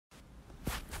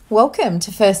Welcome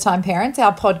to First Time Parents,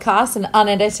 our podcast, an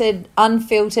unedited,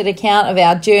 unfiltered account of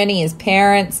our journey as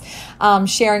parents,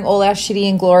 sharing all our shitty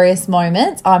and glorious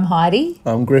moments. I'm Heidi.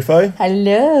 I'm Griffo.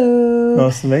 Hello.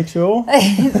 Nice to meet you all.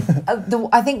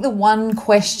 I think the one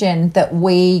question that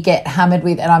we get hammered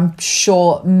with, and I'm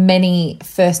sure many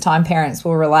first-time parents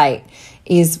will relate,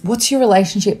 is what's your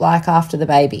relationship like after the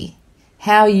baby?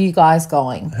 How are you guys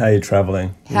going? How are you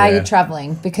travelling? How are you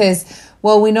travelling? Because,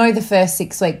 well, we know the first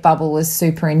 6-week bubble was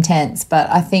super intense, but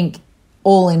I think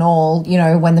all in all, you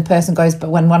know, when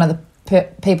one of the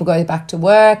people goes back to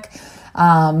work, do you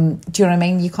know what I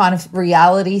mean? You kind of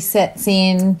reality sets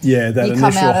in. Yeah, that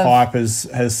initial hype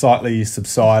has slightly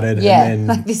subsided. Yeah, and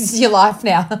then, like this is your life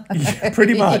now. Yeah,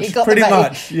 pretty much. Yeah.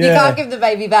 Yeah. You can't give the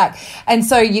baby back. And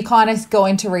so you kind of go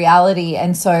into reality.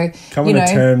 And so, coming to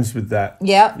terms with that.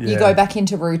 Yeah, you go back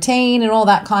into routine and all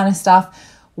that kind of stuff.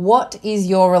 What is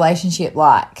your relationship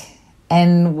like?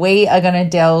 And we are going to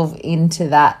delve into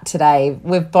that today.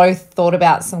 We've both thought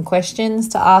about some questions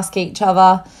to ask each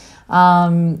other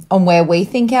on where we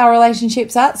think our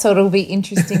relationship's at. So it'll be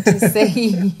interesting to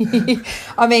see.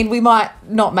 I mean, we might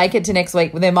not make it to next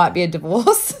week, but there might be a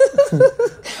divorce.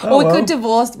 Or we could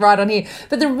divorce right on here.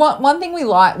 But the one thing we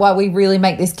like, why we really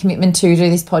make this commitment to do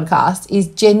this podcast, is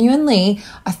genuinely,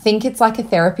 I think it's like a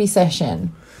therapy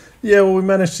session. Yeah, well, we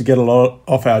managed to get a lot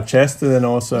off our chest, and then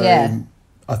also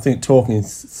I think talking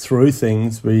through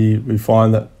things, we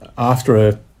find that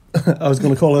after I was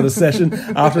going to call it a session,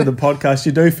 after the podcast,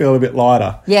 you do feel a bit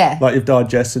lighter. Yeah. Like you've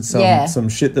digested some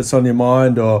shit that's on your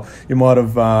mind, or you might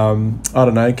have,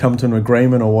 come to an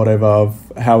agreement or whatever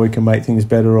of how we can make things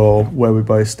better or where we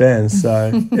both stand.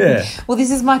 So, yeah. Well, this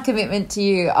is my commitment to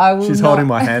you. She's holding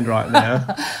my hand right now.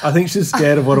 I think she's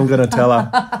scared of what I'm going to tell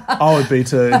her. I would be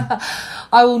too.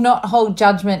 I will not hold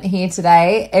judgment here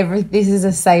today. This is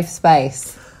a safe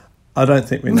space. I don't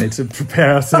think we need to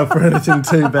prepare ourselves for anything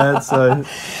too bad, so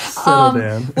settle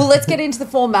down. Well, let's get into the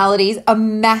formalities. A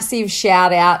massive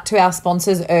shout out to our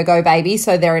sponsors, Ergo Baby.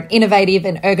 So they're an innovative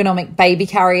and ergonomic baby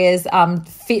carriers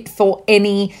fit for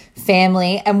any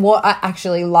family. And what I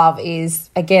actually love is,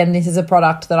 again, this is a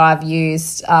product that I've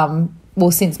used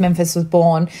since Memphis was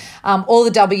born. All the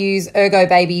W's,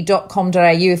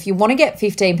 ergobaby.com.au. If you want to get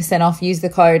 15% off, use the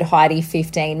code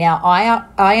Heidi15. Now,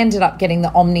 I ended up getting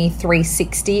the Omni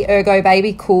 360 Ergo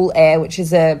Baby Cool Air, which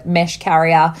is a mesh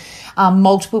carrier,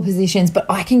 multiple positions, but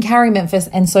I can carry Memphis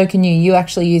and so can you. You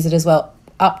actually use it as well,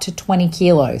 up to 20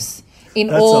 kilos.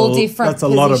 Different That's a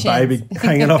positions. lot of baby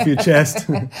hanging off your chest.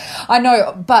 I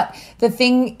know, but the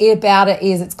thing about it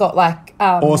is it's got like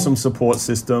awesome support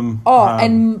system.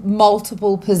 And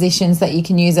multiple positions that you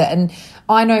can use it. And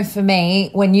I know for me,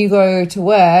 when you go to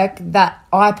work, that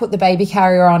I put the baby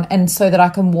carrier on and so that I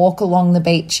can walk along the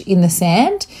beach in the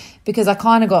sand, because I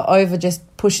kind of got over just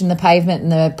pushing the pavement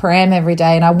and the pram every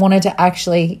day, and I wanted to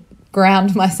actually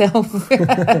ground myself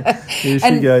Here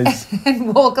she goes.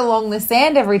 And walk along the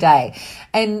sand every day.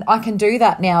 And I can do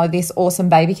that now with this awesome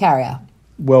baby carrier.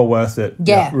 Well worth it.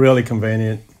 Yeah. Really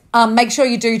convenient. Make sure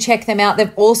you do check them out.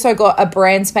 They've also got a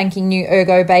brand spanking new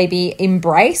Ergo Baby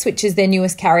Embrace, which is their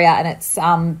newest carrier, and it's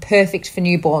perfect for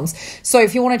newborns. So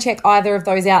if you want to check either of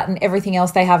those out and everything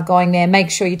else they have going there,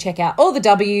 make sure you check out all the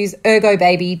W's,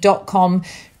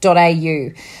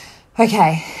 ergobaby.com.au.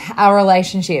 Okay, our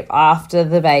relationship after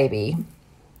the baby.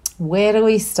 Where do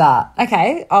we start?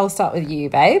 Okay, I'll start with you,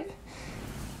 babe.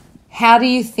 How do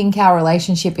you think our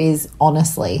relationship is,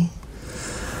 honestly?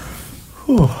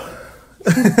 The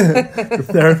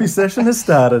therapy session has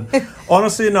started.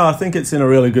 Honestly, no, I think it's in a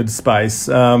really good space.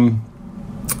 Like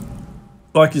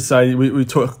you say, we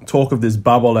talk of this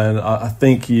bubble, and I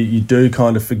think you do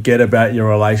kind of forget about your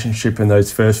relationship in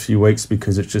those first few weeks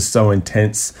because it's just so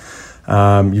intense.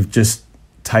 You've just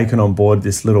taken on board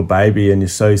this little baby and you're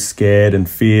so scared and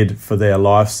feared for their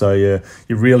life, so you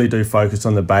really do focus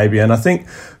on the baby. And I think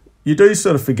you do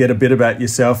sort of forget a bit about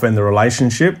yourself and the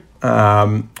relationship,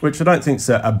 which I don't think is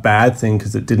a bad thing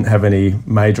because it didn't have any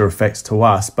major effects to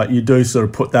us, but you do sort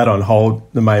of put that on hold.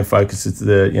 The main focus is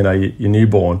your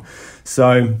newborn.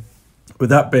 So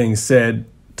with that being said,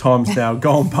 time's now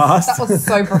gone past. That was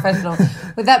so professional.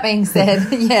 With that being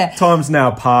said, yeah. Time's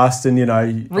now passed and,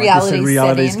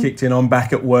 reality's kicked in. I'm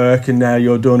back at work and now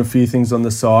you're doing a few things on the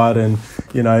side and,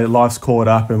 life's caught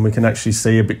up and we can actually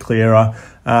see a bit clearer.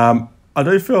 I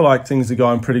do feel like things are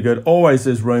going pretty good. Always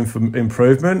there's room for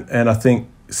improvement, and I think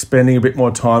spending a bit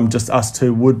more time, just us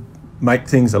two, would make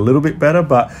things a little bit better.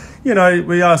 But,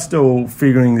 we are still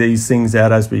figuring these things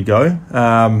out as we go.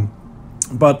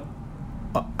 But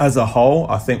as a whole,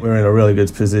 I think we're in a really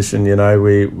good position.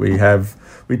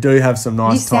 We've we do have some nice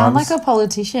times. You sound like a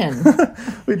politician.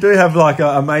 We do have like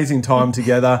an amazing time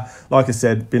together. Like I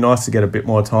said, it'd be nice to get a bit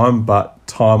more time, but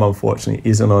time unfortunately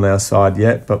isn't on our side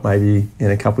yet, but maybe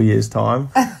in a couple of years' time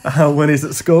when he's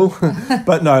at school.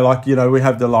 But no, like, you know, we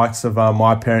have the likes of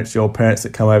my parents, your parents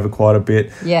that come over quite a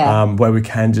bit, where we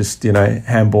can just, you know,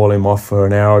 handball him off for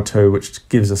an hour or two, which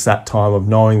gives us that time of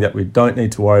knowing that we don't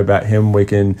need to worry about him. We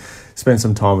can spend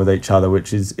some time with each other,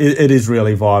 which is, it is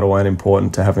really vital and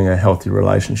important to having a healthy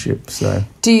relationship. So,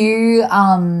 do you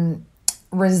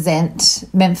resent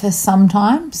Memphis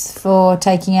sometimes for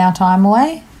taking our time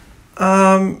away?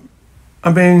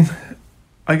 I mean,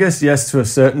 I guess yes to a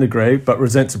certain degree, but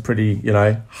resent's a pretty, you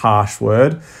know, harsh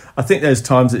word. I think there's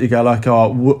times that you go like,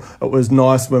 oh, it was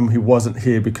nice when he wasn't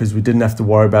here because we didn't have to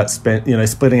worry about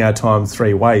splitting our time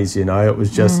 3 ways, you know. It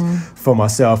was just for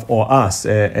myself or us.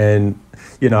 And,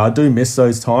 you know, I do miss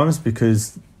those times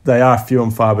because they are few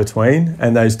and far between,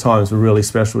 and those times were really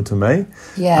special to me.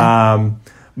 Yeah.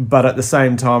 But at the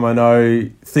same time, I know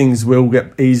things will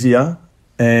get easier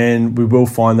and we will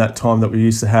find that time that we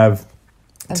used to have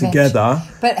together.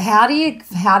 But how do you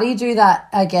do that,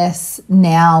 I guess,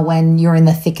 now when you're in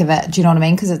the thick of it? Do you know what I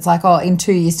mean? Because it's like, oh, in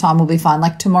 2 years' time we'll be fine.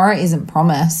 Like, tomorrow isn't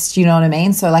promised. Do you know what I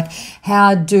mean? So, like,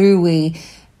 how do we,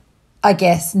 I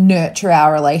guess, nurture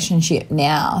our relationship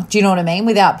now? Do you know what I mean?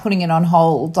 Without putting it on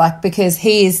hold, like, because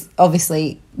he is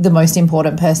obviously the most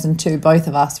important person to both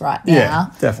of us right now. Yeah,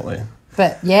 definitely.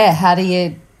 But yeah, how do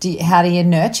you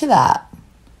nurture that?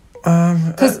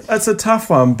 It's a tough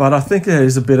one, but I think there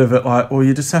is a bit of it like, well,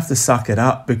 you just have to suck it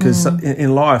up because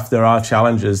in life there are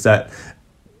challenges that,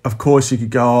 of course, you could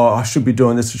go, oh, I should be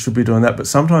doing this, I should be doing that, but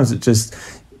sometimes you just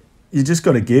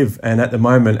got to give. And at the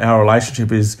moment, our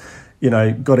relationship is, you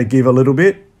know, got to give a little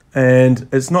bit, and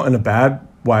it's not in a bad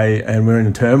way, and we're in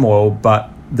a turmoil, but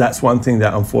that's one thing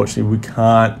that unfortunately we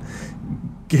can't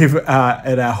give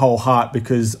at our whole heart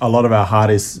because a lot of our heart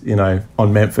is, you know,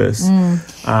 on Memphis.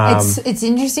 It's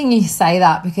interesting you say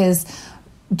that because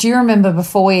do you remember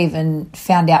before we even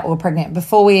found out we were pregnant,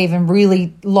 before we even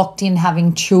really locked in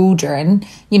having children,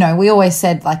 you know, we always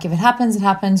said, like, if it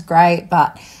happens, great.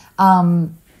 But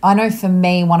I know for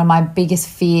me, one of my biggest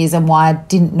fears and why I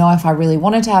didn't know if I really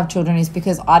wanted to have children is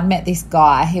because I'd met this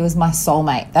guy. He was my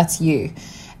soulmate. That's you.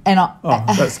 And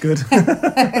that's good.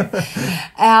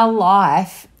 Our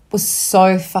life was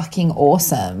so fucking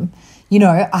awesome. You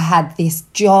know, I had this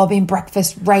job in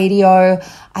breakfast radio.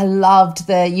 I loved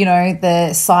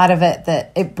the side of it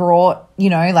that it brought, you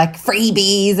know, like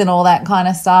freebies and all that kind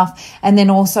of stuff. And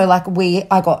then also like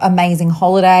I got amazing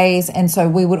holidays. And so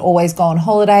we would always go on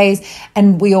holidays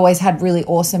and we always had really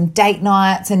awesome date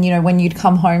nights. And, you know, when you'd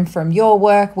come home from your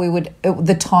work,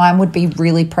 the time would be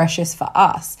really precious for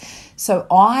us. So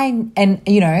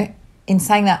in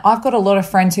saying that, I've got a lot of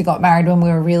friends who got married when we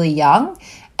were really young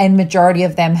and majority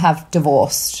of them have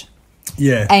divorced.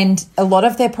 Yeah. And a lot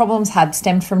of their problems had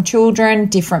stemmed from children,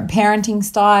 different parenting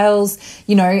styles,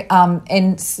 you know,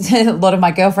 and a lot of my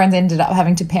girlfriends ended up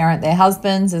having to parent their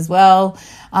husbands as well.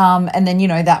 And then, you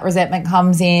know, that resentment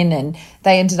comes in and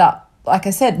they ended up, like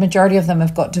I said, majority of them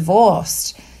have got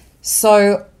divorced.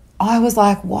 So I was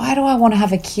like, why do I want to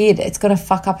have a kid? It's going to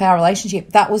fuck up our relationship.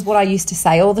 That was what I used to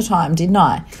say all the time, didn't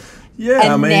I?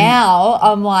 Yeah, and now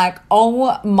I'm like,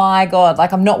 oh my God,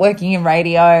 like I'm not working in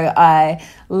radio. I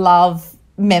love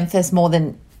Memphis more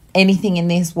than anything in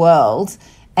this world.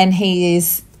 And he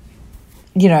is,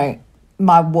 you know,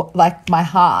 my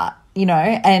heart, you know,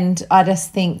 and I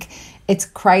just think it's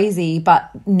crazy. But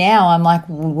now I'm like,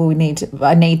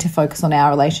 I need to focus on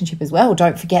our relationship as well.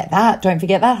 Don't forget that,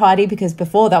 Heidi, because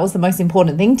before that was the most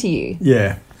important thing to you.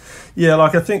 Yeah. Yeah,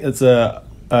 like I think it's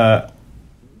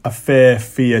a fair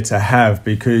fear to have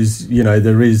because, you know,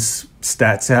 there is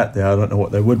stats out there, I don't know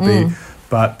what they would be,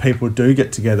 but people do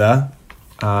get together,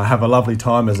 have a lovely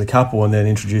time as a couple and then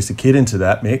introduce a kid into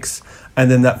that mix and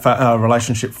then that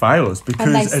relationship fails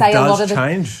because it does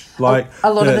change. Like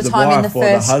a lot of the time wife in the or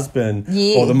first the husband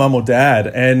year. Or the mum or dad.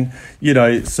 And, you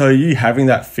know, so you having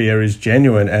that fear is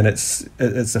genuine and it's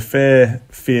a fair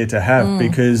fear to have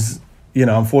because, you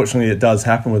know, unfortunately it does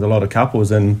happen with a lot of couples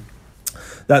and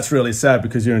that's really sad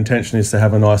because your intention is to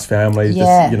have a nice family,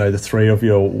 you know, the three of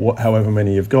you or however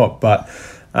many you've got. But,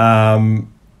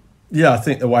 I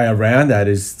think the way around that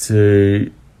is to,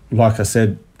 like I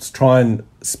said, try and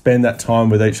spend that time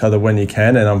with each other when you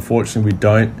can. And unfortunately, we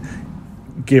don't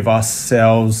give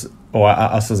ourselves or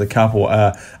us as a couple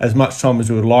as much time as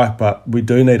we would like, but we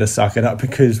do need to suck it up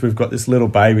because we've got this little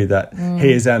baby that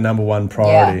he is our number one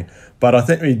priority. Yeah. But I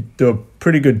think we do a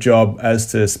pretty good job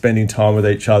as to spending time with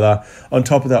each other. On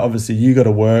top of that, obviously, you got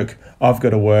to work, I've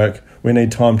got to work. We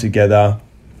need time together.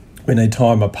 We need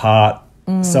time apart.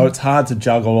 So it's hard to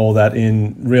juggle all that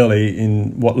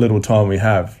in what little time we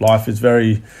have. Life is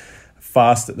very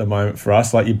fast at the moment for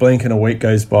us. Like, you blink and a week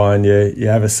goes by and you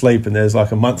have a sleep and there's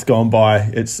like a month gone by.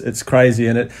 It's crazy,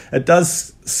 and it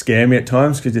does scare me at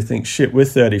times, because you think, shit, we're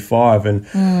 35 and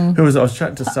who was I was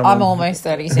chatting to someone. I'm almost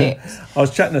 36. I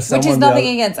was chatting to someone. Which is nothing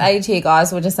against age here,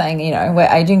 guys. We're just saying, we're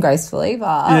aging gracefully.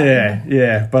 But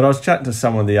Yeah. But I was chatting to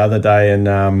someone the other day, and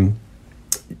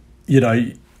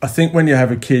I think when you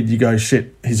have a kid, you go,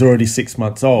 shit, he's already 6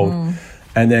 months old.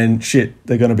 And then, shit,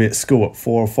 they're going to be at school at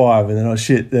 4 or 5. And then, oh,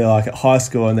 shit, they're like at high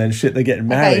school. And then, shit, they're getting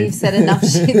married. Okay, you've said enough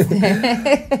shit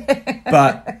there.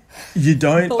 But you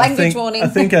don't. Language warning. I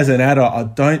think as an adult, I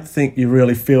don't think you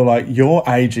really feel like you're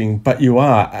aging, but you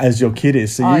are as your kid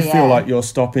is. So you feel like you're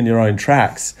stopping your own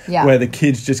tracks, where the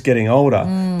kid's just getting older.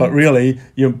 But really,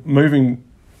 you're moving,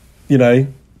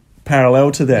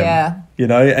 parallel to them. Yeah.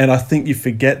 And I think you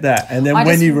forget that. And then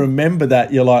when you remember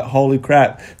that, you're like, holy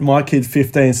crap, my kid's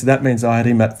 15, so that means I had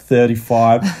him at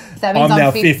 35. That means I'm now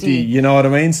 50. You know what I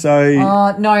mean?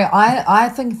 So no, I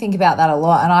think about that a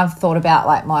lot, and I've thought about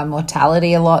like my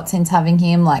mortality a lot since having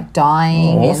him, like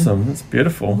dying. Oh, awesome. That's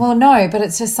beautiful. Well, no, but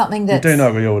it's just something that you do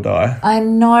know we all die. I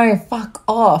know, fuck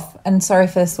off. And sorry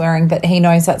for swearing, but he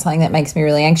knows that's something that makes me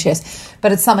really anxious.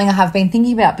 But it's something I have been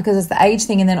thinking about, because it's the age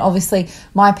thing, and then obviously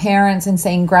my parents and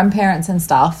seeing grandparents and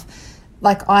stuff.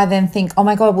 Like, I then think, oh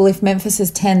my God, well, if Memphis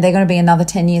is 10, they're going to be another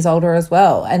 10 years older as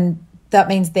well. And that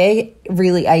means they're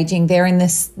really aging. They're in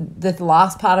the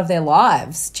last part of their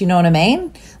lives. Do you know what I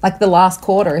mean? Like the last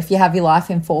quarter. If you have your life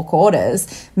in 4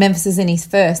 quarters, Memphis is in his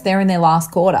first. They're in their last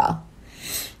quarter.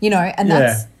 And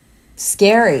that's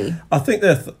scary. I think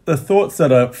the thoughts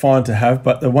that are fine to have,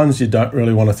 but the ones you don't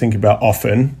really want to think about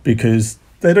often, because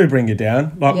they do bring you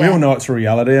down. Like, we all know it's a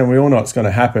reality and we all know it's going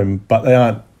to happen, but they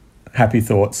aren't happy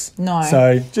thoughts. No.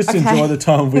 So just enjoy the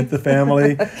time with the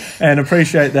family and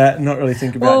appreciate that, and not really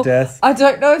think about death. I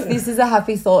don't know if this is a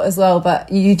happy thought as well,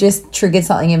 but you just triggered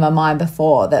something in my mind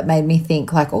before that made me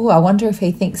think, like, oh, I wonder if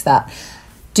he thinks that.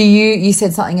 You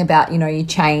said something about, you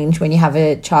change when you have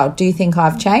a child. Do you think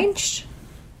I've changed?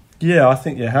 Yeah, I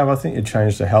think you have. I think you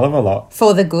changed a hell of a lot.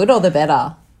 For the good or the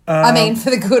better? For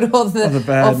the good or the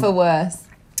bad. Or for worse?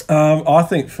 I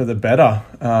think for the better,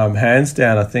 hands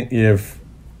down. I think you've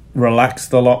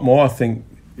relaxed a lot more. I think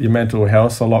your mental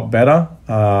health's a lot better.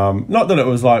 Not that it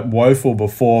was like woeful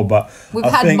before, but we've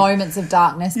had moments of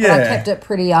darkness, but I kept it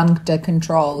pretty under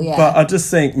control. Yeah, but I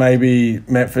just think maybe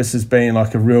Memphis has been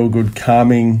like a real good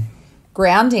calming,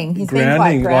 grounding. He's been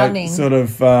quite grounding. Like, sort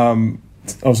of.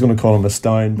 I was going to call him a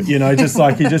stone, but just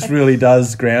like he just really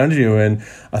does ground you. And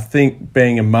I think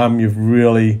being a mum, you've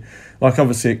really, like,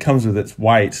 obviously it comes with its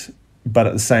weight, but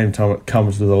at the same time it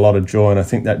comes with a lot of joy. And I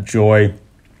think that joy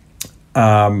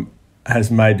has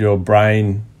made your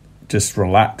brain just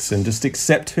relax and just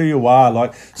accept who you are.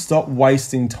 Like, stop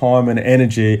wasting time and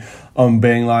energy on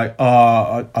being like,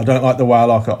 I don't like the way I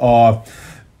like it.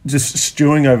 Just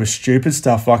stewing over stupid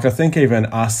stuff. Like, I think even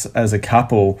us as a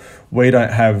couple,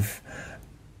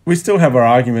 we still have our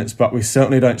arguments, but we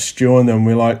certainly don't stew on them.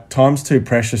 We're like, time's too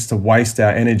precious to waste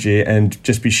our energy and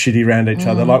just be shitty around each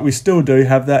other. Like, we still do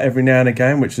have that every now and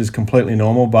again, which is completely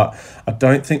normal, but I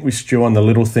don't think we stew on the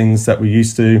little things that we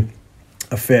used to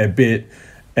a fair bit.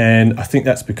 And I think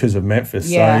that's because of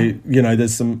Memphis. Yeah. So,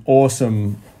 there's some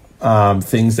awesome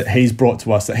things that he's brought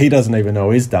to us that he doesn't even know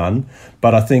he's done.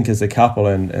 But I think as a couple,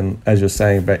 and as you're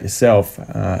saying about yourself,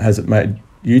 has it made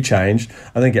you change?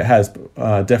 I think it has,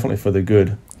 definitely for the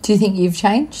good. Do you think you've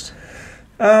changed?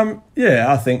 Yeah,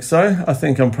 I think so. I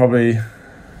think I'm probably...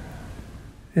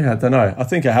 Yeah, I don't know. I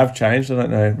think I have changed. I don't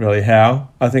know really how.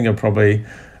 I think I'm probably,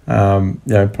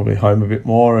 probably home a bit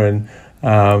more and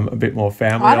a bit more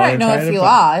family. I don't know if you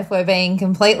are, if we're being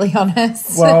completely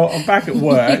honest. Well, I'm back at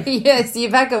work. Yes, you're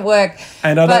back at work.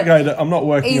 And I'm not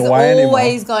working away anymore. He's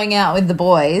always going out with the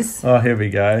boys. Oh, here we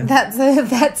go. That's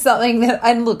something that,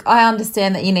 and look, I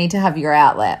understand that you need to have your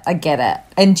outlet. I get it.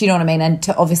 And do you know what I mean? And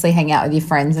to obviously hang out with your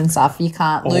friends and stuff. You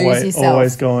can't lose yourself.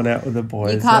 Always going out with the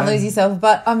boys. You can't lose yourself.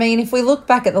 But, I mean, if we look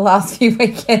back at the last few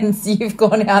weekends, you've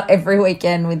gone out every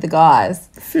weekend with the guys.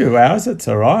 A few hours, it's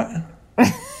all right.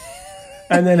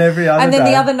 And then every other And then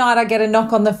day. the other night I get a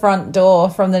knock on the front door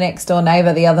from the next door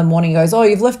neighbour the other morning. He goes, oh,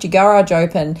 you've left your garage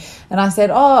open. And I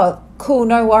said, oh, cool,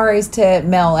 no worries, to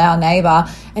Mel, our neighbour.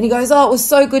 And he goes, oh, it was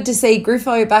so good to see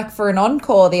Griffo back for an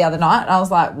encore the other night. And I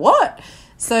was like, what?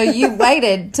 So you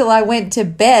waited till I went to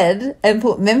bed and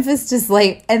put Memphis to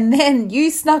sleep, and then you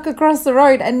snuck across the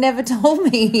road and never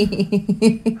told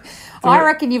me. I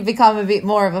reckon you've become a bit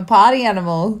more of a party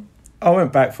animal. I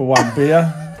went back for one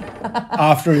beer.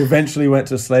 after he eventually went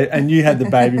to sleep, and you had the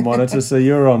baby monitor, so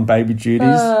you were on baby duties.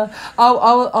 I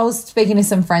was speaking to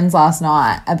some friends last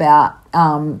night about,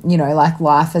 you know, like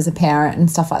life as a parent and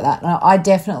stuff like that. And I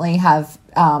definitely have,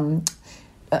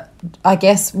 I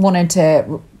guess, wanted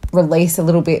to release a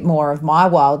little bit more of my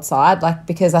wild side, like,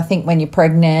 because I think when you're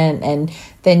pregnant and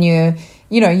then you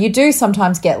know, you do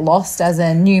sometimes get lost as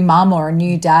a new mum or a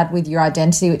new dad with your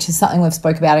identity, which is something we've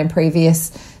spoke about in previous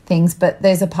things. But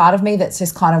there's a part of me that's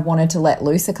just kind of wanted to let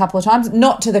loose a couple of times,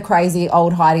 not to the crazy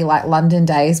old Heidi like London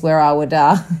days where I would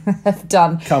have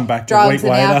done Come back drugs a week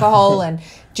and later. alcohol, and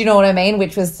do you know what I mean?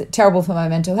 Which was terrible for my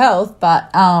mental health, but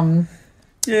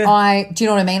Yeah. do you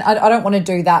know what I mean? I don't want to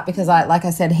do that because like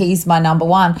I said, he's my number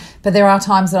one. But there are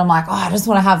times that I'm like, I just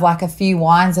want to have like a few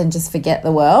wines and just forget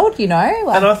the world, you know?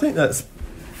 Like, And I think that's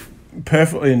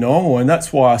perfectly normal, and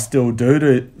that's why I still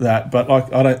do that. But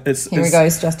like, I don't. here he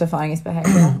goes justifying his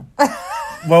behaviour.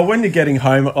 Well, when you're getting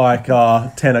home at like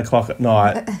 10 o'clock at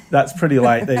night, that's pretty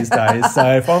late these days.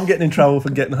 So if I'm getting in trouble for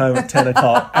getting home at 10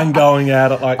 o'clock and going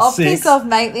out at like I'll 6. piss off,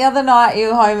 mate. The other night you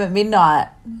were home at midnight.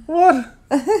 What?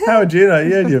 How would you know?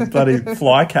 You had your bloody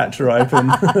flycatcher open.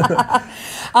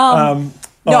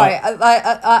 No,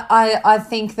 I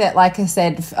think that, like I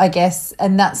said, I guess,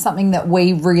 and that's something that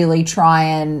we really try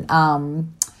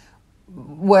and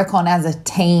work on as a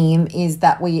team, is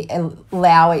that we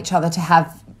allow each other to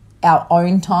have our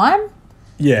own time.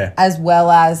 Yeah. As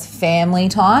well as family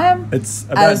time. It's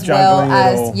about as well juggling it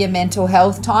as all. your mental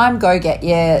health time. Go get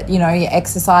your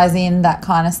exercise in, that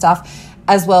kind of stuff.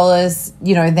 As well as,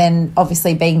 then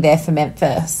obviously being there for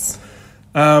Memphis.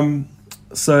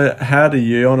 So how do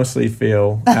you honestly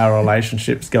feel our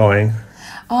relationship's going?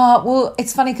 Oh, well,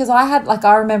 it's funny because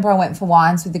I remember I went for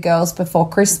wines with the girls before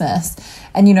Christmas,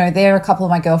 and, there are a couple of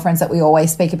my girlfriends that we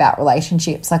always speak about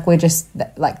relationships. Like, we're just,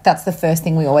 like, that's the first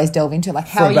thing we always delve into. Like,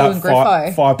 how are you and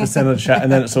Griffo? 5% of the chat,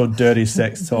 and then it's all dirty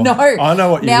sex talk. No. I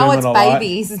know what you now women it's are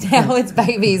babies. like. Now it's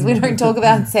babies. We don't talk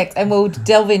about sex, and we'll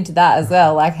delve into that as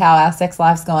well, like how our sex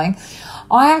life's going.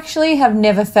 I actually have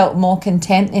never felt more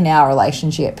content in our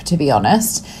relationship, to be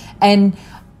honest. And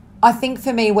I think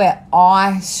for me, where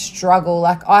I struggle,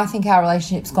 like, I think our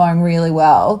relationship's going really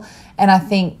well. And I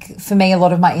think for me, a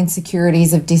lot of my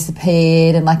insecurities have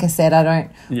disappeared. And like I said, I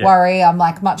don't worry. I'm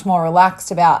like much more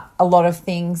relaxed about a lot of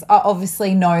things. I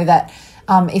obviously know that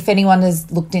if anyone has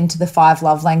looked into the 5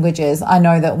 love languages, I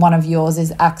know that one of yours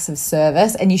is acts of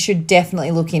service, and you should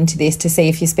definitely look into this to see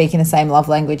if you're speaking the same love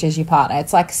language as your partner.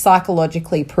 It's like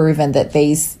psychologically proven that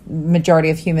these majority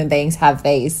of human beings have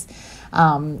these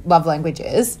love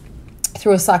languages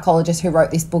through a psychologist who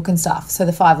wrote this book and stuff. So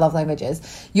the 5 love languages.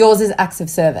 Yours is acts of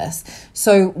service.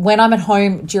 So when I'm at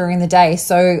home during the day,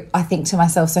 so I think to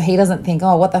myself, so he doesn't think,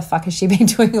 oh, what the fuck has she been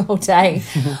doing all day?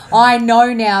 I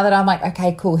know now that I'm like,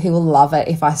 okay, cool, he will love it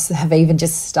if I have even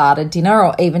just started dinner,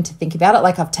 or even to think about it.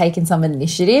 Like, I've taken some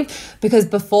initiative, because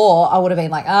before I would have been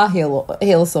like,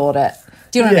 he'll sort it.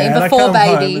 Do you know what I mean? And Before I come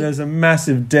home baby. and there's a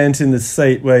massive dent in the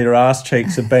seat where your ass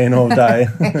cheeks have been all day.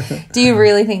 Do you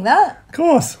really think that? Of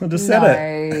course, I just said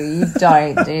it. No, you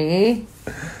don't, do you?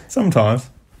 Sometimes.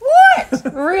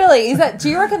 What? Really? Do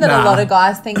you reckon that a Nah. lot of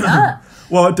guys think that?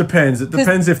 Well, it depends. It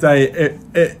depends if they...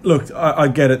 Look, I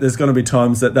get it. There's going to be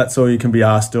times that's all you can be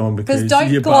asked on, because Because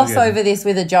you're don't gloss bugging. over this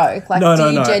with a joke. Like, No, do no,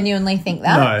 you no. genuinely think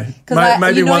that? No. Because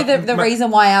Maybe the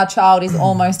reason why our child is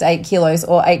almost 8 kilos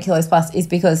or 8 kilos plus is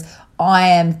because I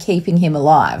am keeping him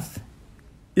alive.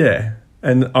 Yeah.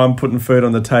 And I'm putting food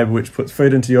on the table, which puts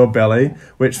food into your belly,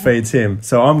 which feeds him.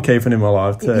 So I'm keeping him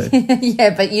alive too.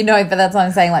 Yeah, but that's what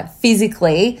I'm saying. Like,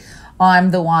 physically,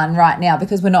 I'm the one right now,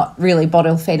 because we're not really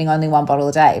bottle feeding only 1 bottle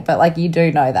a day. But, like, you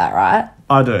do know that, right?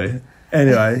 I do.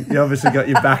 Anyway, you obviously got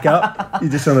your back up. You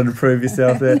just wanted to prove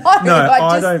yourself there. No,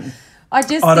 I don't. I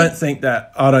just I don't think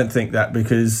that. I don't think that,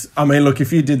 because, I mean, look,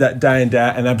 if you did that day in, day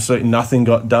out and absolutely nothing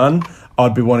got done,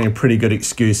 I'd be wanting a pretty good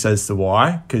excuse as to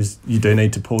why, because you do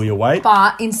need to pull your weight.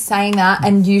 But in saying that,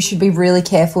 and you should be really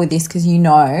careful with this, because in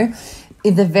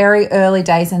the very early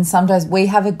days, and sometimes we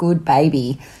have a good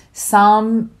baby,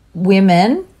 some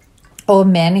women or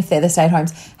men, if they're the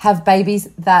stay-at-homes, have babies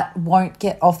that won't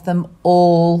get off them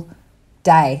all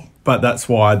day. But that's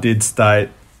why I did state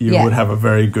you would have a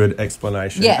very good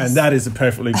explanation. Yes. And that is a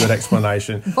perfectly good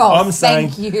explanation. Well, I'm saying,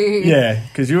 thank you. Yeah,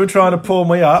 because you were trying to pull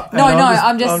me up. No,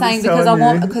 I'm just saying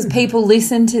because because people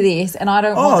listen to this, and I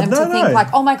don't want them to think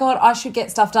like, oh my God, I should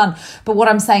get stuff done. But what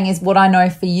I'm saying is, what I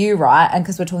know for you, right? And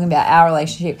because we're talking about our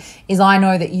relationship, is I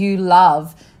know that you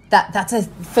love that.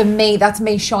 For me, that's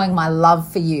me showing my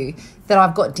love for you. that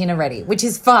I've got dinner ready, which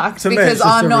is fucked To me, because it's just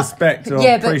I'm a not respect or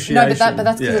but appreciation. but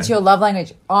that's because Yeah. it's your love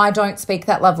language. I don't speak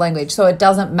that love language, so it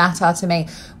doesn't matter to me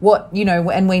what, you know.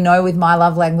 And we know with my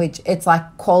love language, it's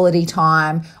like quality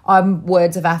time. I'm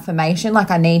words of affirmation. Like,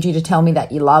 I need you to tell me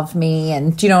that you love me,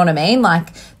 and do you know what I mean? Like,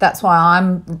 that's why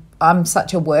I'm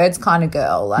such a words kind of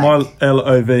girl. Like, My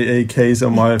LOVE keys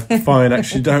on my phone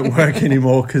actually don't work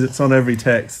anymore because it's on every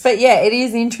text. but yeah, it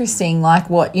is interesting, like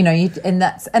what, you know, and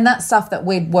that's stuff that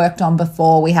we'd worked on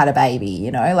before we had a baby, you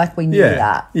know, like we knew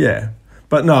that. Yeah.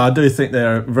 But no, I do think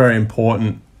they're very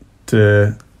important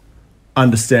to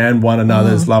understand one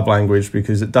another's love language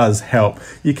because it does help.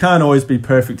 You can't always be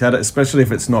perfect at it, especially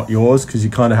if it's not yours, because you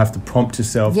kind of have to prompt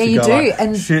yourself Yeah, to you go do. like,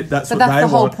 And shit, that's but what that's they the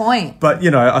whole want. point. But, you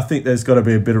know, I think there's got to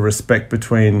be a bit of respect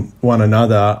between one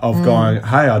another of going,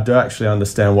 hey, I do actually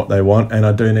understand what they want and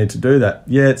I do need to do that.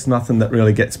 Yeah, it's nothing that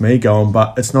really gets me going,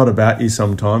 but it's not about you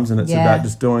sometimes, and it's Yeah. about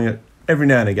just doing it every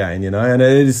now and again, you know, and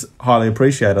it is highly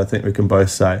appreciated, I think we can both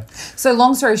say. So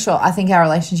long story short, I think our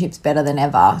relationship's better than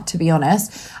ever, to be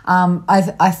honest.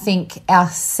 I think our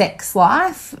sex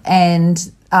life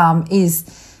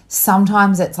is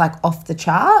sometimes it's like off the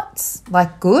charts,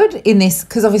 like good in this,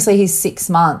 because obviously he's 6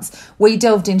 months. We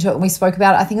delved into it and we spoke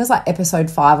about it. I think it was like episode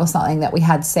 5 or something that we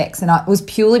had sex, and it was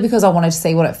purely because I wanted to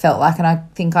see what it felt like, and I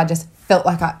think I just felt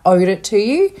like I owed it to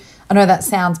you. I know that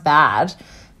sounds bad,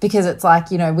 because it's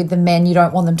like, you know, with the men, you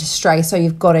don't want them to stray, so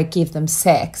you've got to give them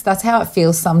sex. That's how it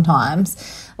feels sometimes.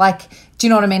 Like, do you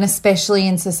know what I mean? Especially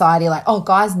in society, like, oh,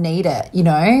 guys need it, you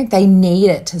know? They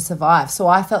need it to survive. So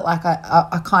I felt like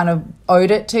I kind of owed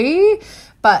it to you.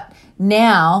 But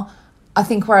now I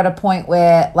think we're at a point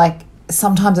where, like,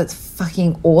 sometimes it's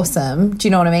fucking awesome. Do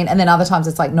you know what I mean? And then other times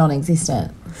it's, like,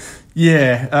 non-existent.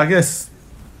 Yeah, I guess,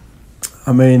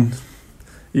 I mean,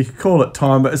 you could call it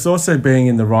time, but it's also being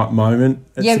in the right moment.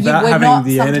 It's about we're having not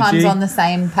the sometimes energy. on the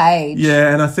same page.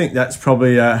 Yeah, and I think that's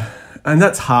probably, and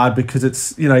that's hard because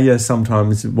it's, you know, yeah,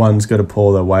 sometimes one's got to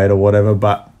pull their weight or whatever,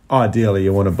 but ideally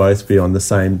you want to both be on the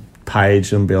same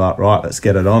page and be like, right, let's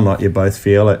get it on, like you both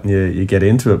feel it and you get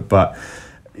into it. But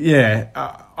yeah,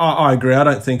 I agree. I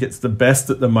don't think it's the best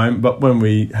at the moment, but when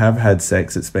we have had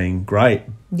sex, it's been great.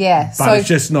 Yeah. But So it's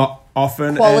just not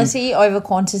often. quality over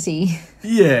quantity.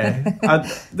 Yeah,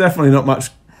 definitely not much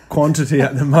quantity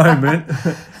at the moment.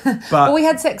 But Well, we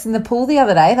had sex in the pool the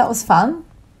other day. That was fun.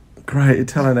 great, you're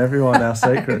telling everyone our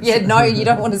secrets. Yeah, no, you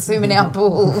don't want to swim in our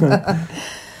pool.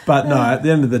 But no, at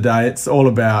the end of the day, it's all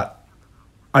about,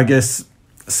 I guess,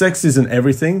 sex isn't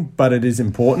everything, but it is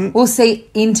important. Well, see,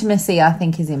 intimacy, I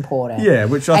think, is important. Yeah,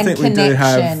 which I And think we do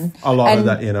have connection. a lot of And-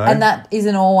 that, you know. And that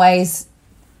isn't always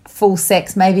full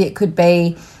sex. Maybe it could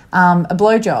be a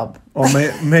blowjob. Or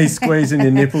me squeezing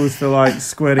your nipples for like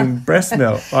squirting breast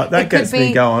milk. Like that gets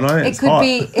me going. I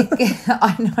think it's hot.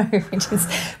 I know,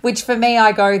 which for me,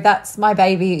 I go, that's my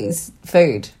baby's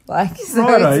food. Like, so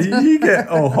Righto, it's- you get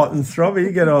all hot and throbby.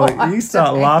 You get all, you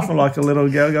start laughing like a little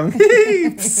girl going,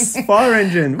 fire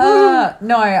engine. Woo.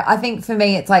 No, I think for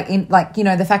me it's like you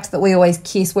know, the fact that we always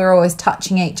kiss, we're always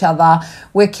touching each other,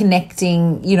 we're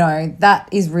connecting, you know, that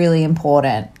is really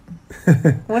important.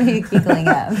 What are you giggling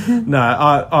at? No,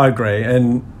 I agree.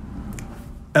 And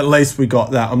at least we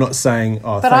got that. I'm not saying,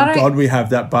 I thank don't- God we have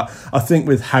that. But I think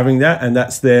with having that, and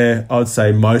that's there, I would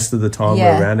say most of the time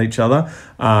Yeah. we're around each other,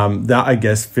 that I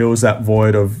guess fills that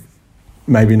void of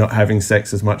maybe not having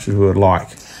sex as much as we would like.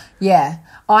 Yeah.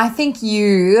 I think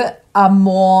you are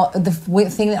more, the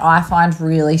thing that I find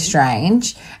really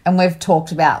strange, and we've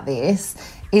talked about this,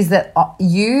 is that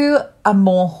you are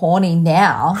more horny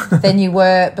now than you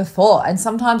were before. And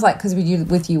sometimes, like, because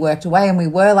with you worked away and we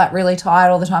were, like, really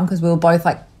tired all the time because we were both,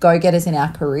 like, go-getters in our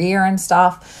career and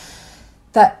stuff,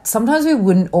 that sometimes we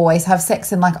wouldn't always have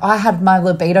sex. And, like, I had my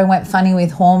libido went funny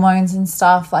with hormones and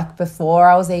stuff, like, before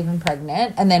I was even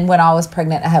pregnant. And then when I was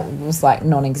pregnant, it was, like,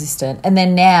 non-existent. And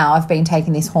then now I've been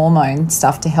taking this hormone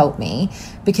stuff to help me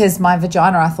because my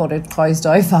vagina, I thought, had closed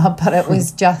over, but it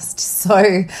was just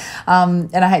so,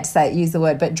 and I hate to say it, use the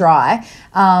word, but dry.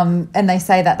 And they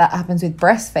say that happens with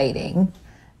breastfeeding.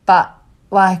 But,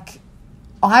 like,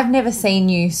 I've never seen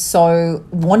you so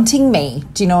wanting me.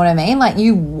 Do you know what I mean? Like,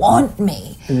 you want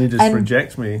me. And you just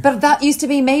reject me. But that used to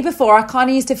be me before. I kind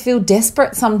of used to feel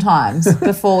desperate sometimes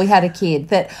before we had a kid,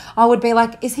 that I would be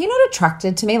like, is he not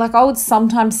attracted to me? Like, I would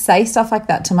sometimes say stuff like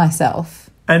that to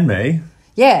myself. And me.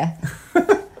 Yeah.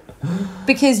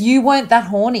 Because you weren't that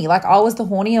horny. Like, I was the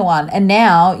hornier one. And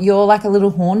now you're like a little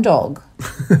horn dog.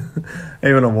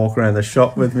 Even I walk around the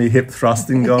shop with me hip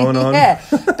thrusting going on. Yeah.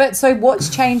 But so what's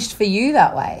changed for you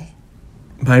that way?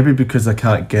 Maybe because I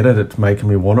can't get it, it's making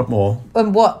me want it more.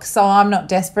 And what? So I'm not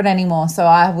desperate anymore. So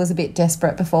I was a bit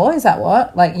desperate before. Is that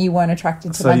what? Like you weren't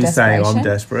attracted to my desperation? So you're saying I'm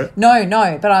desperate?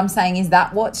 No. But I'm saying, is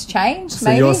that what's changed? So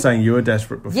maybe? You're saying you were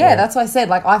desperate before? Yeah, that's what I said.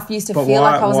 Like I used to feel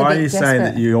like I was a bit desperate. Why are you saying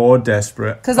that you're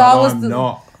desperate? Because I'm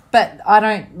not. But I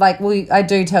don't like. I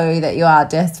do tell you that you are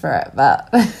desperate,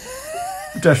 but.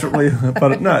 Desperately,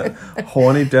 but no,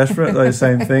 horny, desperate, the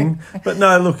same thing. But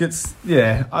no, look, it's,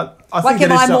 I like, think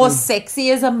am I more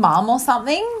sexy as a mum or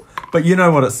something? But you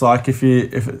know what it's like if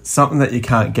it's something that you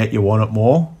can't get, you want it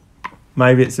more.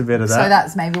 Maybe it's a bit of that. So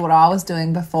that's maybe what I was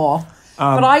doing before.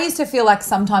 But I used to feel like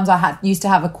sometimes I used to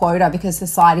have a quota because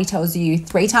society tells you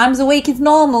 3 times a week is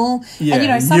normal. Yeah,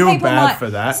 and you were bad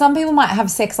for that. Some people might have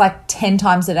sex like 10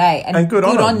 times a day and good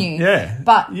on you. Yeah.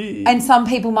 But and some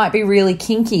people might be really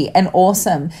kinky and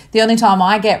awesome. The only time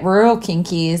I get real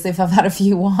kinky is if I've had a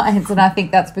few wines, and I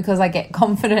think that's because I get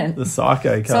confident. The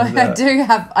psycho comes out.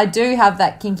 I do have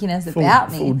that kinkiness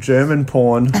about me. Full German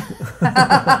porn.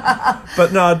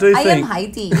 But no, I do think I am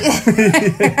Heidi.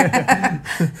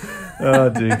 Oh,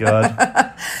 dear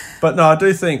God. But no, I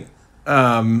do think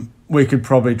we could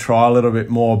probably try a little bit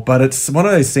more. But it's one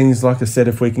of those things, like I said,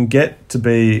 if we can get to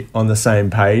be on the same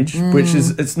page, which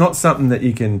is, it's not something that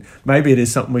you can, maybe it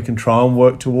is something we can try and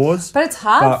work towards. But it's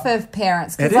hard for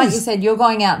parents because, like you said, you're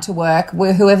going out to work,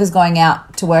 whoever's going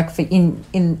out to work for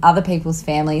in other people's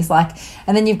families, and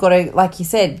then you've got to, like you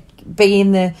said, be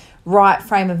in the right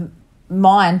frame of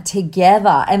mind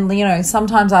together. And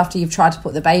sometimes after you've tried to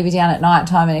put the baby down at night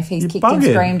time and if he's kicked and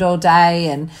screamed all day,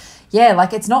 and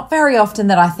it's not very often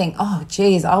that I think, oh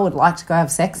geez, I would like to go have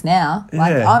sex now.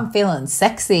 I'm feeling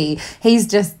sexy. He's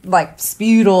just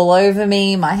spewed all over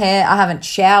me, my hair, I haven't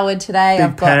showered today.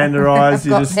 Big panda eyes.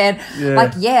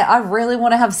 I really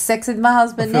want to have sex with my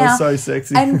husband now. So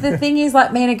sexy. And the thing is,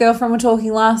 me and a girlfriend were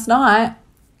talking last night,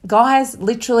 guys,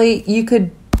 literally you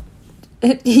could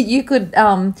give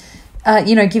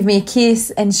me a kiss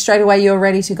and straight away you're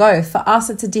ready to go. For us,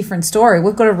 it's a different story.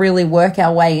 We've got to really work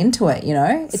our way into it,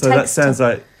 So that sounds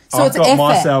like I've got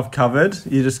myself covered.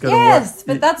 You just got to work. Yes,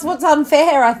 but that's what's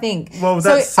unfair, I think. Well,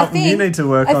 that's something you need to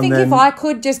work on then. I think if I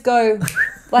could just go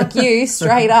like you,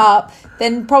 straight up,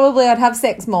 then probably I'd have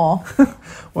sex more.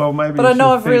 Well, maybe. But I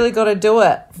know I've really got to do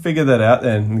it. Figure that out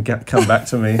then and come back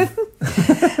to me.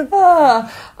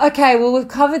 Okay, well, we've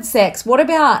covered sex. What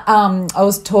about, I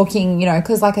was talking,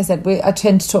 because like I said, I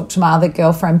tend to talk to my other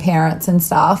girlfriend parents and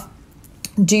stuff.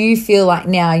 Do you feel like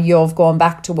now you've gone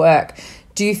back to work,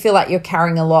 do you feel like you're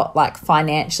carrying a lot,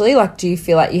 financially? Do you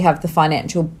feel like you have the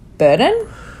financial burden?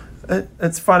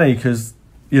 It's funny because,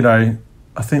 I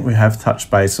think we have touched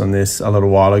base on this a little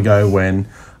while ago when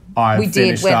I'd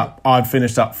finished up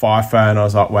FIFO and I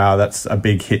was like, wow, that's a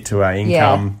big hit to our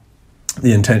income. Yeah.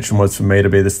 The intention was for me to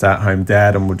be the stay-at-home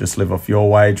dad and we'll just live off your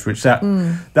wage, which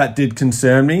that did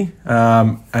concern me.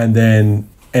 And then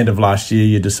end of last year,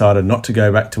 you decided not to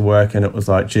go back to work and it was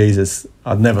like, Jesus,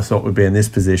 I never thought we'd be in this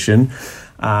position.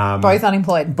 Both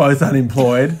unemployed. But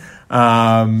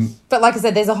like I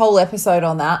said, there's a whole episode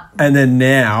on that. And then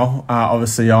now,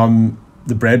 obviously, I'm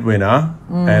the breadwinner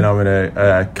and I'm in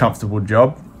a comfortable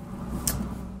job.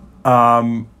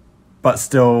 But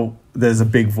still, there's a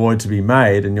big void to be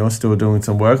made and you're still doing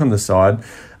some work on the side.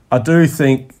 I do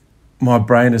think my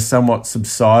brain has somewhat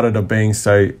subsided of being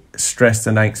so stressed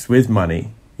and angst with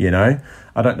money, I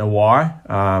don't know why.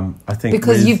 I think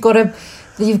because you've got to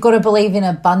believe in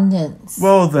abundance.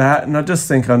 Well, that, and I just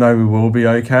think I know we will be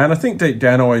okay. And I think deep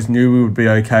down I always knew we would be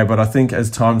okay, but I think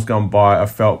as time's gone by, I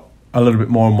felt a little bit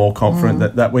more and more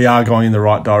confident that we are going in the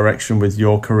right direction with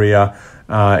your career.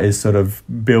 Is sort of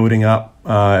building up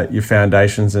your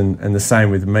foundations and the same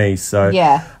with me. So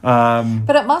yeah.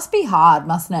 But it must be hard,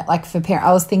 mustn't it? For parents,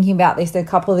 I was thinking about this. A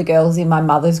couple of the girls in my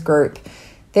mother's group,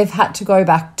 they've had to go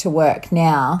back to work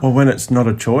now. Well, when it's not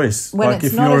a choice.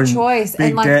 If you're in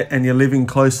big debt and you're living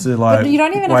close to but you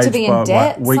don't even have to be in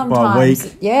debt week sometimes. By week.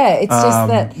 Yeah, it's just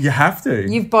that you have to.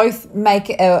 You both make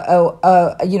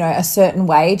a certain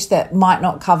wage that might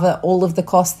not cover all of the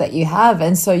costs that you have,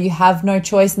 and so you have no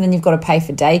choice. And then you've got to pay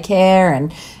for daycare,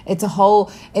 and it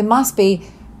must be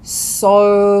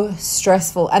so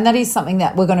stressful. And that is something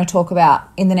that we're going to talk about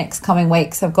in the next coming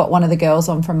weeks. I've got one of the girls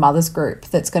on from Mother's Group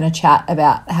that's going to chat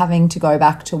about having to go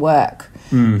back to work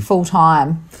full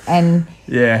time. And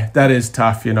yeah, that is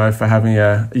tough, for having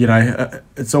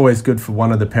it's always good for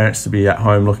one of the parents to be at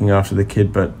home looking after the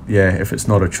kid, but yeah, if it's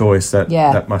not a choice,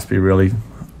 that must be really,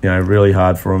 really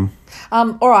hard for them.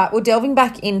 All right, well, delving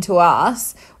back into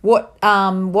us, what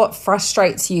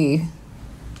frustrates you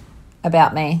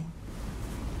about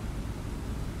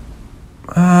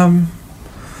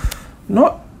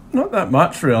Not that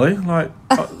much, really.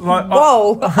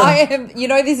 Whoa, I am,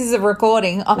 this is a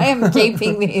recording. I am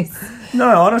keeping this.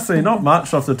 No, honestly, not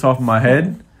much off the top of my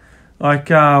head.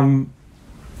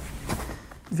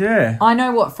 Yeah. I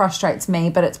know what frustrates me,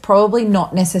 but it's probably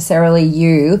not necessarily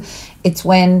you. It's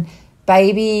when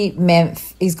baby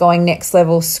Memph is going next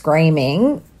level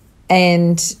screaming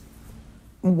and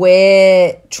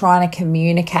we're trying to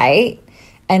communicate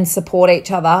and support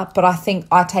each other, but I think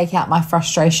I take out my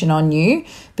frustration on you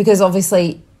because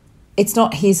obviously it's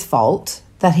not his fault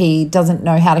that he doesn't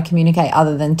know how to communicate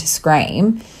other than to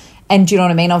scream. And do you know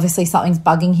what I mean? Obviously something's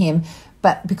bugging him,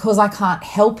 but because I can't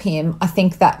help him, I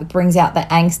think that brings out the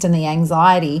angst and the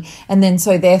anxiety. And then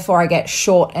so therefore I get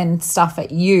short and stuff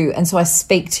at you. And so I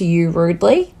speak to you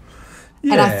rudely.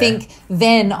 Yeah. And I think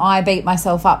then I beat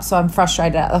myself up, so I'm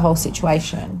frustrated at the whole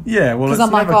situation. Yeah, well, because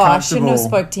I'm like, I shouldn't have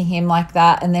spoke to him like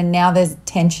that. And then now there's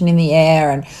tension in the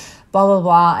air and blah, blah,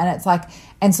 blah. And it's like,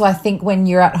 and so I think when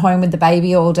you're at home with the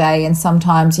baby all day and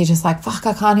sometimes you're just like, fuck,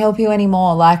 I can't help you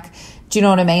anymore. Like, do you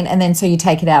know what I mean? And then so you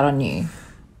take it out on you.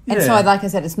 And so, like I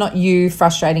said, it's not you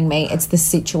frustrating me, it's the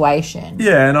situation.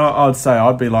 Yeah, and I'd say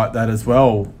I'd be like that as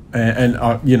well.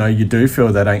 And you do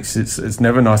feel that angst. It's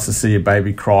never nice to see your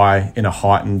baby cry in a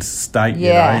heightened state,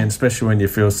 and especially when you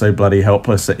feel so bloody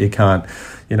helpless that you can't,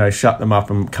 shut them up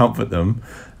and comfort them.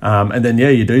 And then,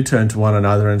 you do turn to one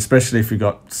another, and especially if you've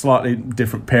got slightly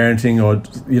different parenting or,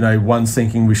 one's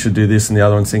thinking we should do this and the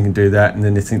other one's thinking do that, and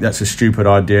then you think that's a stupid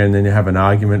idea and then you have an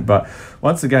argument. But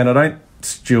once again, I don't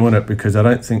stew in it because I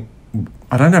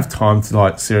don't have time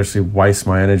to, seriously waste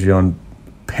my energy on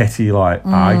petty,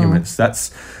 arguments.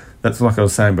 That's like I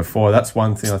was saying before. That's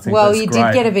one thing I think. Well, that's you great.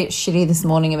 did get a bit shitty this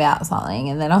morning about something,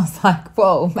 and then I was like,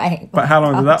 "Whoa, mate!" But how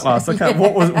long did that last? Okay,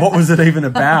 what was it even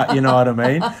about? You know what I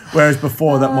mean? Whereas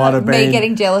before that might have been me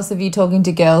getting jealous of you talking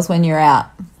to girls when you're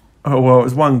out. Oh, well, it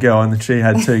was one girl and she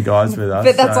had two guys with us.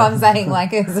 But that's what I'm saying.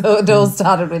 It all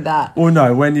started with that. Well,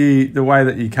 no, the way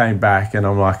that you came back, and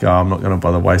I'm like, I'm not going to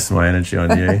bother wasting my energy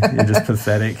on you. You're just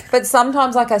pathetic. But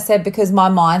sometimes, like I said, because my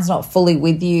mind's not fully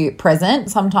with you present,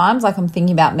 sometimes, I'm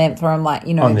thinking about Memph, or I'm like,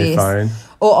 on this. Your phone.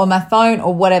 Or on my phone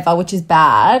or whatever, which is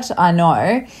bad, I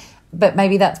know. But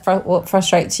maybe that's what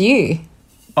frustrates you.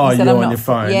 Oh, you're on your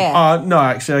phone? Yeah. Oh, no,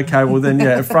 actually, okay. Well, then,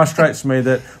 it frustrates me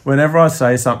that whenever I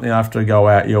say something after I go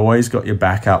out, you always got your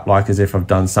back up, like as if I've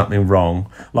done something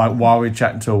wrong, like while we're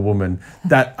chatting to a woman.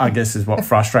 That, I guess, is what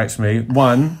frustrates me.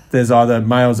 One, there's either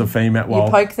males or female. Well,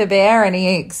 you poke the bear and he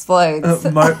explodes.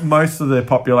 Most of the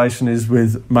population is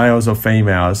with males or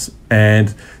females,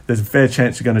 and there's a fair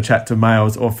chance you're going to chat to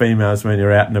males or females when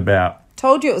you're out and about.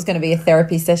 Told you it was going to be a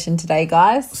therapy session today,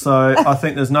 guys. So I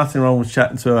think there's nothing wrong with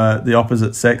chatting to the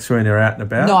opposite sex when you're out and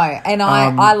about. No, and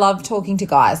I love talking to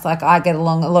guys. Like, I get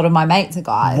along, a lot of my mates are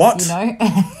guys. What?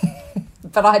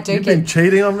 But I do You've been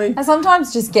cheating on me? I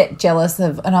sometimes just get jealous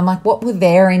of, and I'm like, what were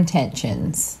their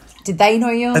intentions? Did they know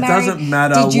you were married? It doesn't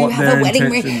matter Did you what have their a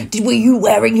wedding intention. ring? Were you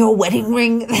wearing your wedding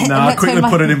ring? No, I quickly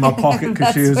put it in my pocket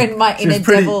because she was. That's when my inner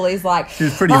devil is like. She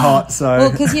was pretty hot, so.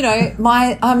 Well, because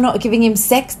I'm not giving him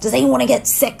sex. Does he want to get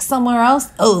sex somewhere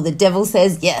else? Oh, the devil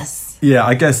says yes. Yeah,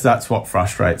 I guess that's what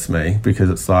frustrates me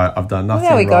because it's like I've done nothing.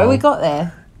 Well, there we wrong. go. We got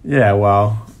there. Yeah,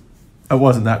 well, it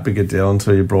wasn't that big a deal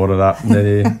until you brought it up, and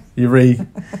then you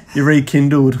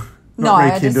rekindled. No,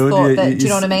 I just thought that. Do you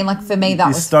know what I mean? Like, for me, that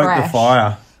was stoked fresh. the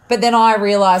fire. But then I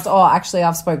realised, actually,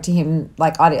 I've spoke to him,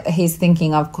 like, he's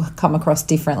thinking I've come across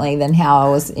differently than how I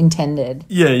was intended.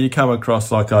 Yeah, you come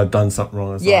across like I'd done something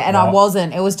wrong. I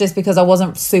wasn't. It was just because I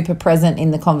wasn't super present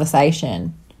in the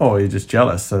conversation. Oh, you're just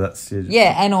jealous, so that's...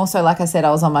 Yeah, and also, like I said,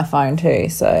 I was on my phone too,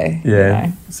 so...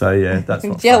 Yeah, so yeah, that's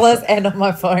what... Jealous and on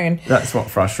my phone. That's what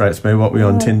frustrates me. What, we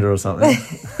on Tinder or something?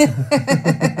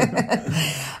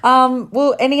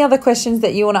 Well, any other questions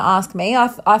that you want to ask me? I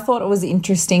thought it was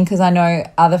interesting because I know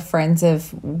other friends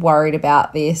have worried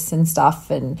about this and stuff,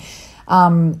 and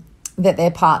that their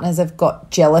partners have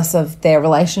got jealous of their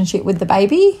relationship with the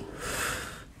baby.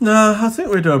 No, I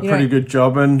think we do a pretty good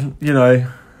job, and,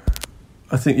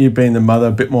 I think you being the mother,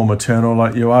 a bit more maternal,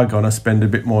 like you are going to spend a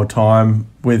bit more time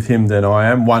with him than I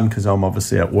am. One, because I'm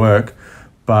obviously at work,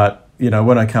 but,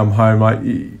 when I come home, like...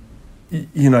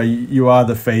 you are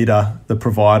the feeder, the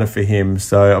provider for him.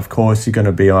 So, of course, you're going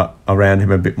to be around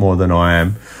him a bit more than I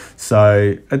am.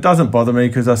 So it doesn't bother me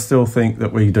because I still think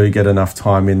that we do get enough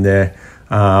time in there.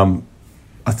 I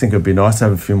think it'd be nice to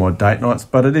have a few more date nights,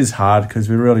 but it is hard because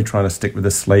we're really trying to stick with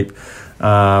the sleep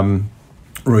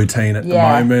routine at the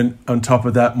moment. On top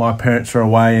of that, my parents are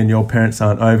away and your parents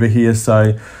aren't over here.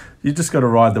 So you just got to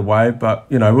ride the wave. But,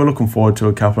 we're looking forward to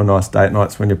a couple of nice date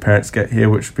nights when your parents get here,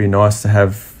 which would be nice to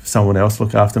have someone else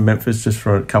look after Memphis just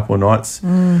for a couple of nights.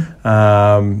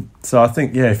 So I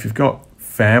think, if you've got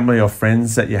family or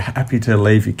friends that you're happy to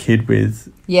leave your kid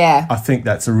with, I think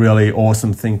that's a really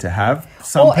awesome thing to have.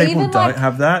 Some people don't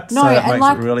have that, so it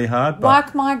makes it really hard. But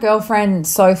like my girlfriend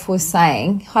Soph was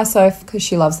saying, hi Soph, because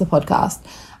she loves the podcast.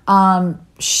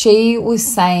 She was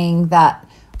saying that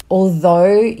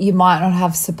although you might not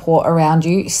have support around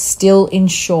you, still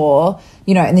ensure,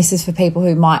 and this is for people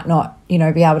who might not, be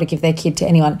able to give their kid to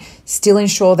anyone, still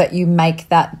ensure that you make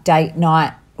that date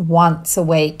night once a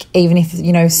week, even if,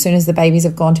 as soon as the babies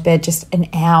have gone to bed, just an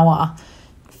hour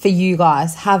for you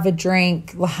guys. Have a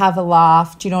drink, have a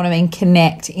laugh, do you know what I mean?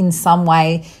 Connect in some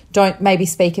way. Don't maybe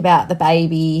speak about the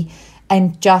baby,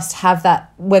 and just have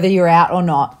that, whether you're out or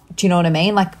not. Do you know what I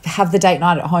mean? Like, have the date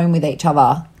night at home with each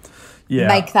other. Yeah.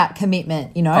 Make that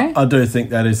commitment, I do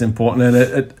think that is important.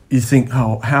 And you think,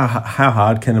 how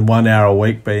hard can 1 hour a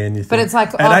week be? And you think, but it's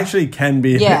like, it actually can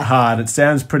be a bit hard. It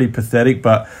sounds pretty pathetic,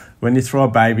 but when you throw a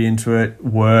baby into it,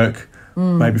 work,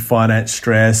 maybe finance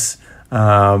stress,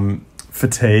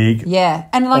 fatigue. Yeah.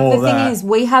 And the thing is,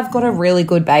 we have got a really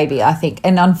good baby, I think.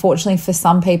 And unfortunately for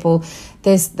some people,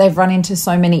 they've run into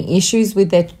so many issues with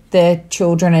their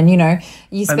children, and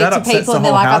you speak to people and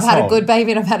they're like, household. I've had a good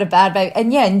baby and I've had a bad baby,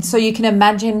 and so you can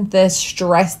imagine the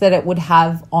stress that it would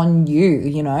have on you,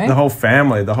 the whole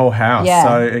family, the whole house.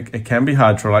 So it can be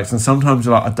hard to relax, and sometimes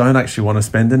you're like, I don't actually want to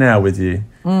spend an hour with you.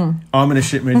 I'm in a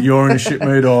shit mood, you're in a shit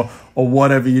mood, or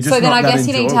whatever. You just so then I guess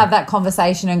you need to have that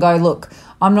conversation and go, look,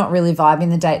 I'm not really vibing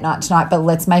the date night tonight, but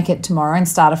let's make it tomorrow and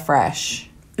start afresh.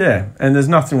 Yeah, and there's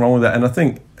nothing wrong with that. And I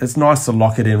think it's nice to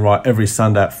lock it in right every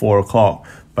Sunday at 4:00.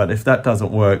 But if that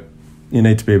doesn't work, you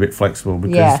need to be a bit flexible,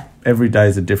 because every day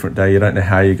is a different day. You don't know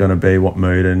how you're going to be, what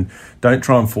mood, and don't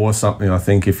try and force something, I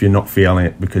think, if you're not feeling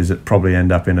it, because it probably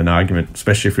end up in an argument,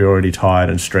 especially if you're already tired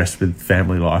and stressed with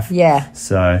family life. Yeah.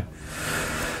 So,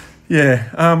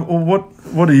 well,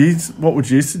 what would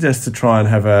you suggest to try and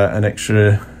have an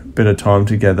extra bit of time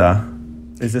together?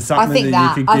 Is there something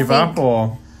that you could give up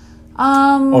or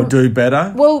do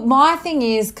better? Well, my thing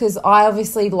is, because I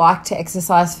obviously like to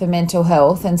exercise for mental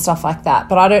health and stuff like that,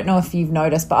 but I don't know if you've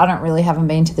noticed, but I haven't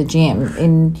been to the gym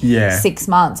in 6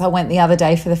 months. I went the other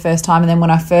day for the first time, and then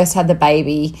when I first had the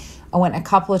baby, I went a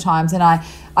couple of times, and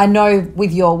I know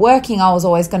with your working, I was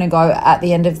always going to go at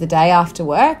the end of the day after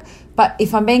work, but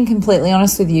if I'm being completely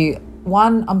honest with you,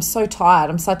 one, I'm so tired.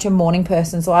 I'm such a morning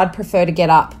person, so I'd prefer to get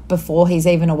up before he's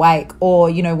even awake, or,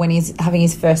 when he's having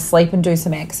his first sleep, and do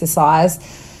some exercise.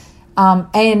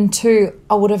 And two,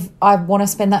 I want to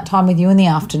spend that time with you in the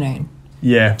afternoon.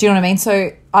 Yeah. Do you know what I mean?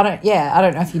 So I don't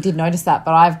know if you did notice that,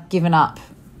 but I've given up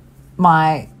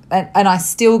and I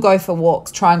still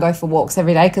try and go for walks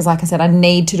every day, because like I said, I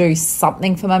need to do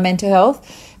something for my mental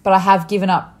health. But I have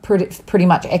given up pretty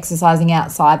much exercising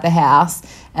outside the house,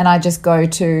 and I just go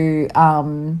to,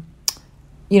 do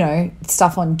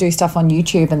stuff on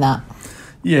YouTube and that.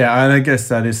 Yeah, and I guess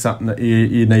that is something that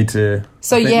you need to.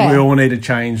 So we all need to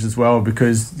change as well,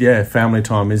 because family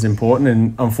time is important,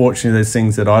 and unfortunately, there's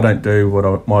things that I don't do what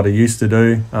I might have used to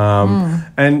do,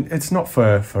 and it's not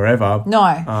for forever.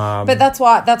 No, but that's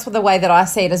the way that I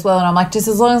see it as well, and I'm like, just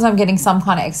as long as I'm getting some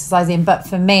kind of exercise in. But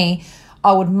for me,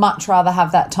 I would much rather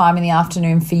have that time in the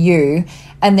afternoon for you.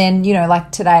 And then,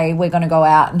 like today, we're going to go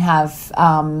out and have,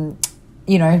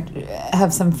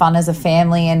 have some fun as a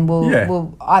family, and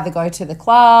we'll either go to the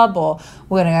club, or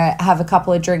we're going to have a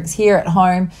couple of drinks here at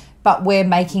home. But we're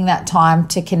making that time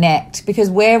to connect,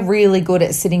 because we're really good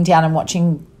at sitting down and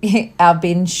watching our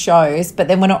binge shows, but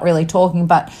then we're not really talking,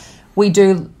 but we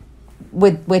do,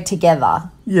 we're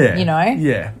together. Yeah.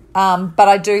 Yeah. But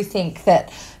I do think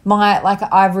that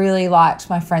I really liked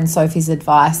my friend Sophie's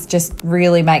advice. Just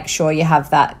really make sure you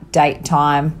have that date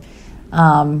time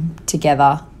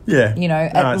together. Yeah.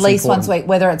 At least important. Once a week,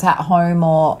 whether it's at home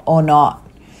or not.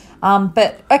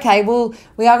 But okay, well,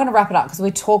 we are going to wrap it up, because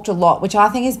we talked a lot, which I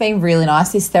think has been really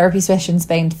nice. This therapy session's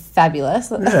been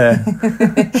fabulous. Yeah.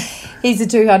 He's a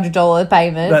 $200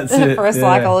 payment for a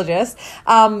psychologist.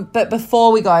 But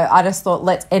before we go, I just thought,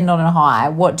 let's end on a high.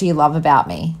 What do you love about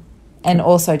me? And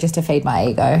also just to feed my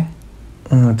ego.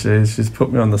 Oh, geez, she's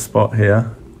put me on the spot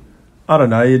here. I don't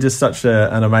know, you're just such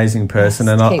an amazing person.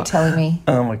 Keep telling me.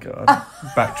 Oh, my God.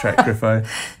 Backtrack, Griffo.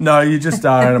 No, you just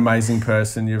are an amazing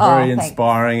person. You're very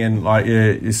inspiring, and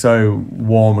you're so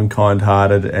warm and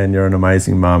kind-hearted, and you're an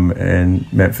amazing mum, and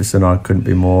Memphis and I couldn't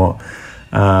be more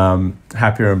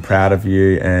happier and proud of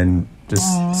you, and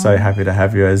just so happy to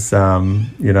have you as, a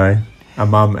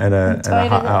mum and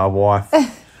a wife.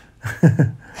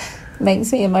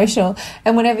 Makes me emotional.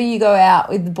 And whenever you go out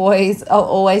with the boys, I'll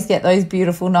always get those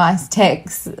beautiful, nice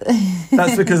texts.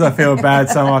 That's because I feel bad.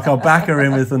 So I'm like, I'll back her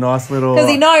in with a nice little... Because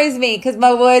he knows me, because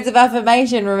my words of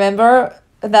affirmation, remember?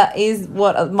 That is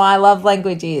what my love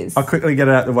language is. I'll quickly get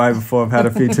it out the way before I've had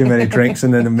a few too many drinks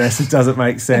and then the message doesn't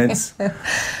make sense.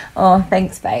 Oh,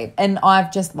 thanks, babe. And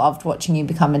I've just loved watching you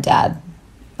become a dad.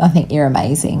 I think you're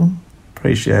amazing.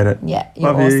 Appreciate it. Yeah,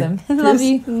 you're Love awesome. You. Love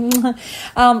you.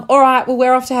 All right, well,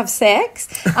 we're off to have sex.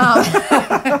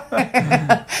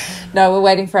 No, we're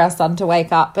waiting for our son to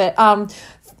wake up. But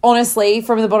honestly,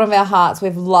 from the bottom of our hearts,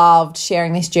 we've loved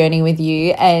sharing this journey with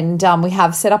you. And we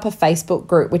have set up a Facebook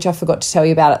group, which I forgot to tell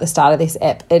you about at the start of this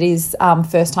ep. It is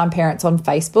First Time Parents on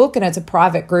Facebook, and it's a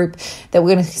private group that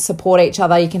we're going to support each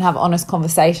other. You can have honest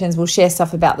conversations. We'll share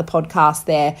stuff about the podcast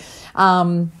there.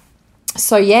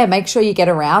 So, yeah, make sure you get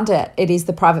around it. It is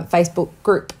the private Facebook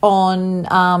group on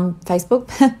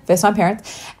Facebook, First Time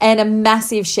Parents. And a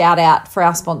massive shout out for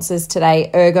our sponsors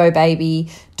today,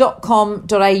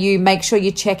 ergobaby.com.au. Make sure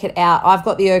you check it out. I've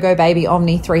got the Ergobaby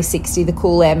Omni 360, the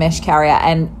cool air mesh carrier,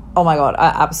 and oh my God, I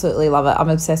absolutely love it. I'm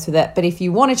obsessed with it. But if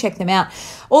you want to check them out,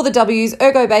 all the W's,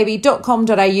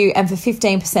 ergobaby.com.au, and for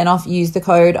 15% off, use the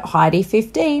code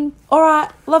Heidi15. All right,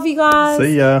 love you guys.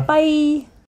 See ya. Bye.